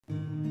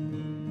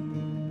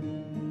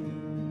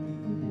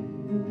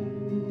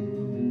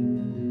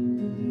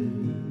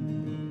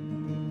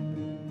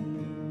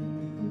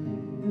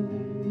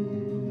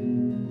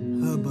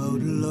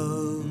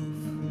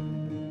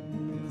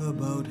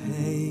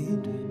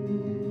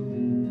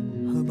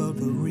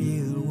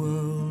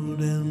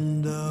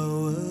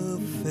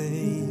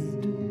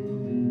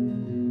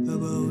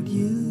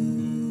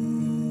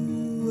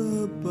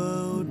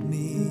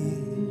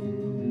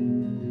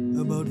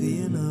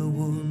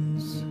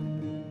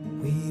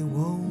we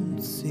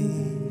won't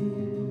see.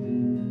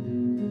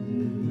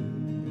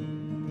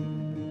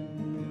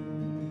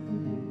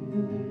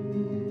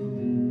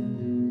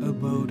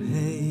 About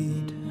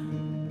hate,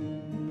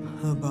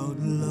 about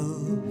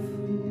love,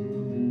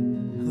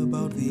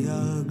 about the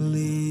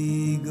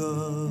ugly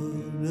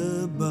God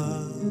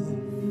above,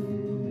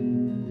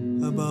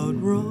 about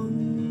wrong,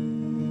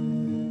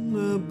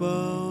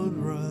 about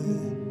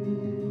right,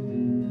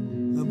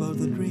 about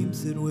the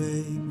dreams that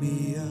wake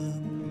me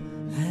up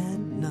at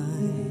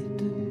night.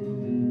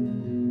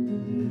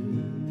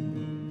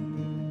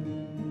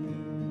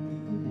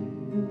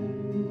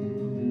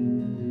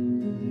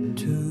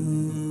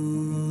 Too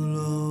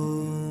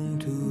long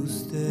to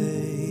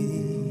stay,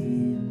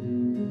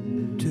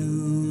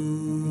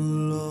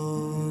 too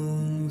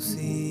long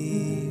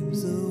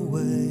seems a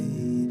way,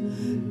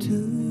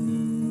 too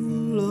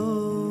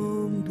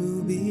long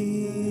to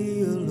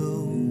be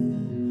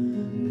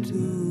alone,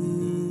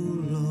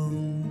 too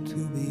long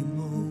to be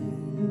moan.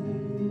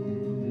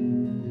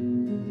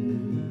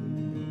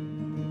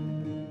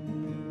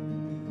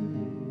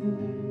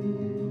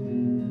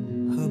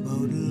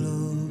 About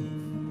love,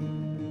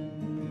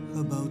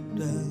 about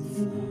death,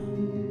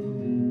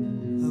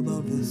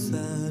 about the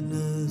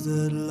sadness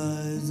that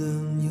lies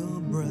in your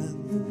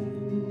breath,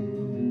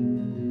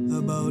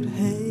 about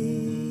hate.